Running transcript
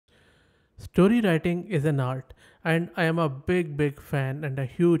Story writing is an art, and I am a big fan and a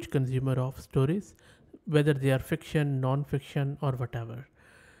huge consumer of stories, whether they are fiction, non fiction, or whatever.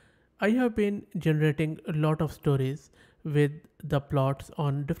 I have been generating a lot of stories with the plots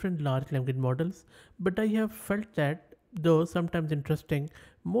on different large language models, but I have felt that, though sometimes interesting,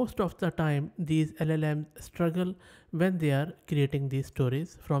 most of the time these LLMs struggle when they are creating these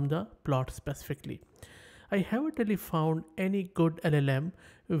stories from the plot specifically. I haven't really found any good LLM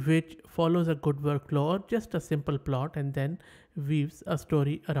which follows a good workflow or just a simple plot and then weaves a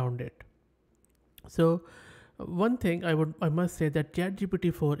story around it. So one thing I must say that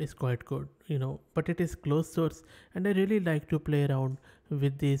ChatGPT 4 is quite good, but it is closed source and I really like to play around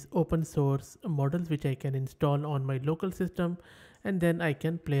with these open source models which I can install on my local system and then I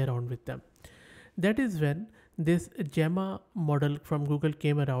can play around with them. That is when this Gemma model from Google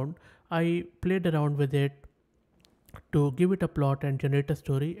came around. I played around with it to give it a plot and generate a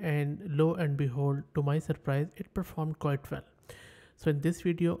story, and lo and behold, to my surprise, it performed quite well. So in this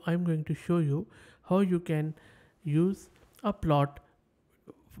video I'm going to show you how you can use a plot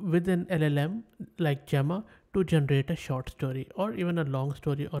with an LLM like Gemma to generate a short story or even a long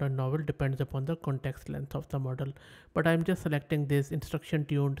story or a novel, depends upon the context length of the model. But I'm just selecting this instruction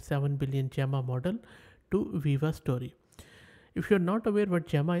tuned 7 billion Gemma model to weave a story. If you're not aware what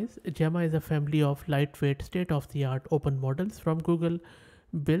Gemma is a family of lightweight, state of the art open models from Google,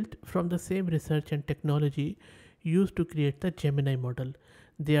 built from the same research and technology used to create the Gemini model.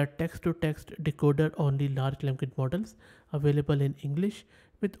 They are text to text decoder only large language models available in English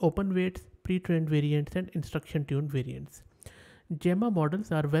with open weights, pre trained variants, and instruction tuned variants. Gemma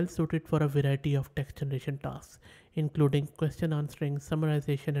models are well suited for a variety of text generation tasks, including question answering,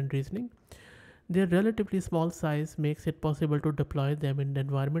 summarization, and reasoning. Their relatively small size makes it possible to deploy them in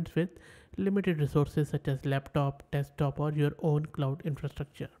environments with limited resources such as laptop, desktop, or your own cloud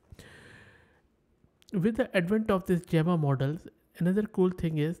infrastructure. With the advent of these Gemma models, another cool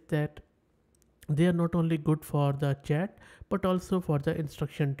thing is that they are not only good for the chat but also for the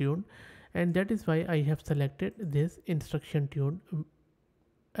instruction tune, and that is why I have selected this instruction tune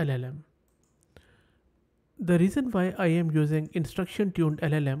LLM. The reason why I am using instruction tuned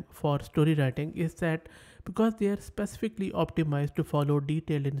LLM for story writing is that because they are specifically optimized to follow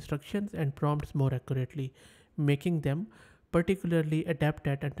detailed instructions and prompts more accurately, making them particularly adept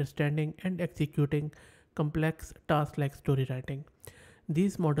at understanding and executing complex tasks like story writing.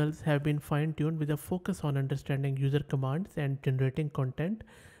 These models have been fine tuned with a focus on understanding user commands and generating content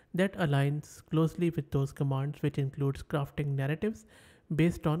that aligns closely with those commands, which includes crafting narratives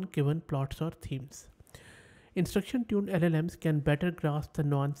based on given plots or themes. Instruction tuned LLMs can better grasp the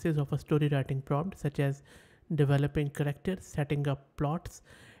nuances of a story writing prompt, such as developing characters, setting up plots,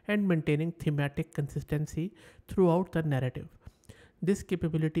 and maintaining thematic consistency throughout the narrative. This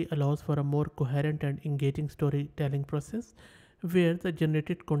capability allows for a more coherent and engaging storytelling process where the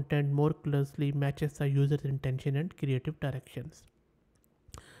generated content more closely matches the user's intention and creative directions.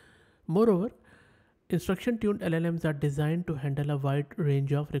 Moreover, instruction tuned LLMs are designed to handle a wide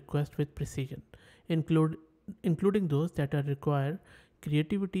range of requests with precision, include, including those that are require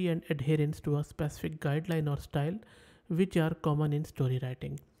creativity and adherence to a specific guideline or style, which are common in story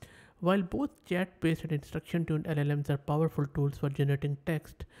writing. While both chat based and instruction tuned LLMs are powerful tools for generating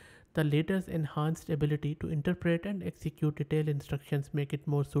text, the latter's enhanced ability to interpret and execute detailed instructions make it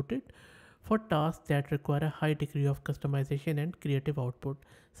more suited for tasks that require a high degree of customization and creative output,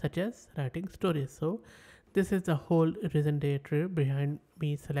 such as writing stories. So, this is the whole reason behind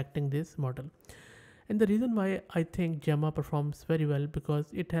me selecting this model. And the reason why I think Gemma performs very well because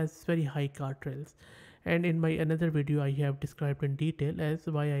it has very high guardrails. And in my another video, I have described in detail as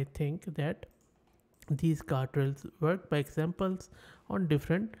why I think that these guardrails work by examples on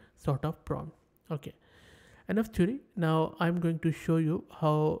different sort of prompt. Okay, enough theory. Now I'm going to show you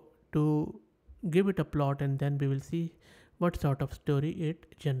how to give it a plot and then we will see what sort of story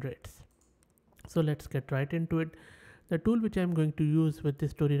it generates. So let's get right into it. The tool which I'm going to use with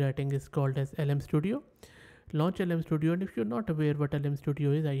this story writing is called as LM Studio. Launch LM Studio, and if you're not aware what LM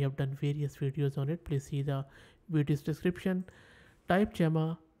Studio is, I have done various videos on it. Please see the video's description. Type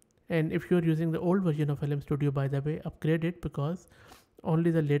Gemma, and if you're using the old version of LM Studio, by the way, upgrade it because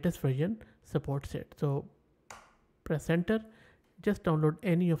only the latest version supports it. So press enter. Just download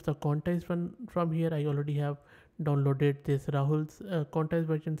any of the quantized one from here. I already have downloaded this Rahul's quantized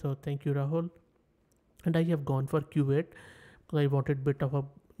version, so thank you, Rahul. And I have gone for Q8 because I wanted bit of a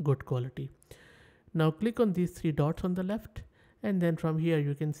good quality. Now click on these three dots on the left, and then from here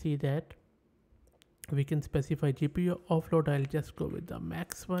you can see that we can specify GPU offload. I'll just go with the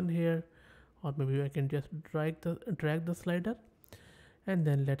max one here, or maybe I can just drag the slider, And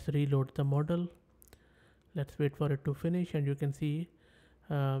then let's reload the model. Let's wait for it to finish, and you can see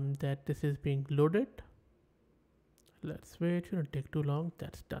that this is being loaded. Let's wait, shouldn't take too long.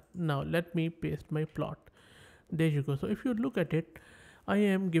 That's done. Now let me paste my plot. There you go. So if you look at it, I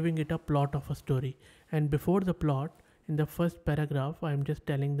am giving it a plot of a story, and before the plot, in the first paragraph, I am just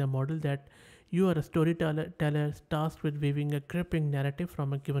telling the model that you are a storyteller tasked with weaving a gripping narrative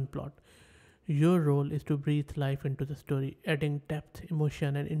from a given plot. Your role is to breathe life into the story, adding depth,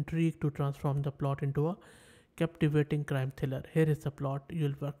 emotion, and intrigue to transform the plot into a captivating crime thriller. Here is the plot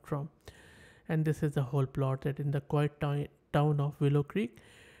you'll work from. And this is the whole plot, that in the quiet town of Willow Creek,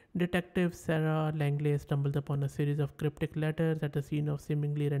 Detective Sarah Langley stumbles upon a series of cryptic letters at the scene of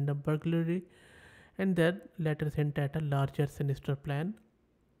seemingly random burglary, and that letters hint at a larger sinister plan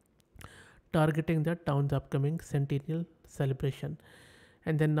targeting the town's upcoming centennial celebration.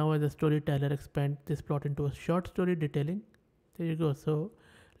 And then now, as the storyteller expands this plot into a short story detailing, there you go. So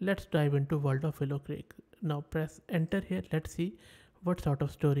let's dive into World of Willow Creek. Now press enter here. Let's see what sort of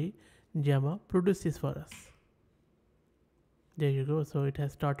story Gemma produces for us. There you go. So it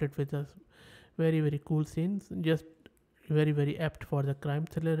has started with a very cool scenes, just very apt for the crime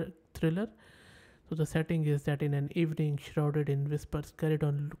thriller. So the setting is that in an evening shrouded in whispers carried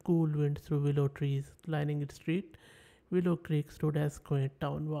on cool winds through willow trees lining its street, Willow Creek stood as quaint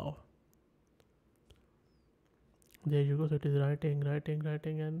town. Wow. There you go. So it is writing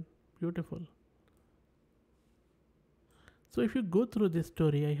and beautiful. So if you go through this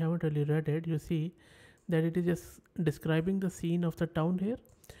story, I haven't really read it, you see that it is just describing the scene of the town here.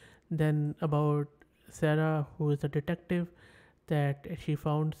 Then about Sarah, who is a detective, that she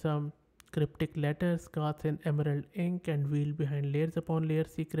found some cryptic letters cast in emerald ink and veiled behind layers upon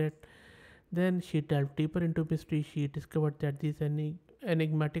layers secret. Then she delved deeper into mystery. She discovered that these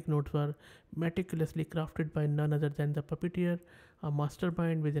enigmatic notes were meticulously crafted by none other than the puppeteer, a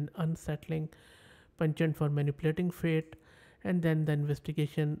mastermind with an unsettling penchant for manipulating fate. And then the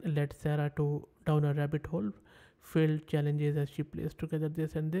investigation led Sarah down a rabbit hole, filled challenges as she placed together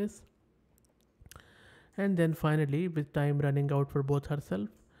this and this. And then finally, with time running out for both herself,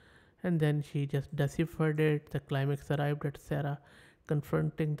 and then she just deciphered it. The climax arrived at Sarah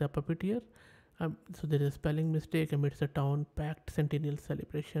confronting the puppeteer. So there is a spelling mistake amidst the town-packed centennial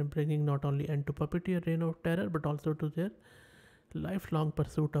celebration, bringing not only end to puppeteer reign of terror, but also to their lifelong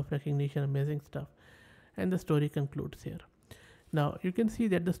pursuit of recognition. Amazing stuff. And the story concludes here. Now you can see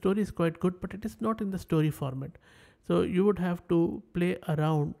that the story is quite good, but it is not in the story format. So you would have to play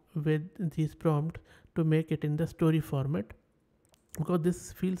around with these prompts to make it in the story format, because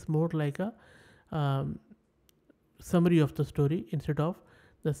this feels more like a summary of the story instead of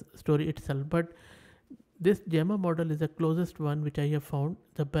the story itself. But this Gemma model is the closest one which I have found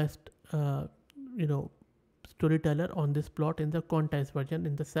the best storyteller on this plot in the quantized version,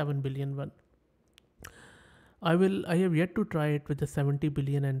 in the 7 billion one. I have yet to try it with the 70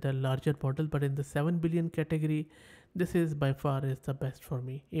 billion and the larger model, but in the 7 billion category, this is by far is the best for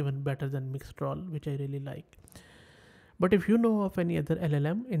me, even better than Mixtral, which I really like. But if you know of any other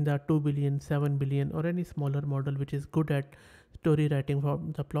LLM in the 2 billion, 7 billion, or any smaller model which is good at story writing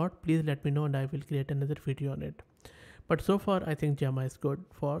from the plot, please let me know and I will create another video on it. But so far, I think Gemma is good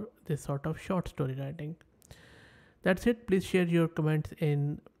for this sort of short story writing. That's it. Please share your comments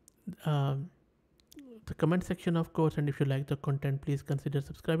in the comment section, of course, and if you like the content, please consider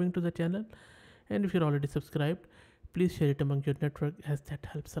subscribing to the channel. And if you're already subscribed, please share it among your network, as that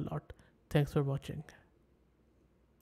helps a lot. Thanks for watching.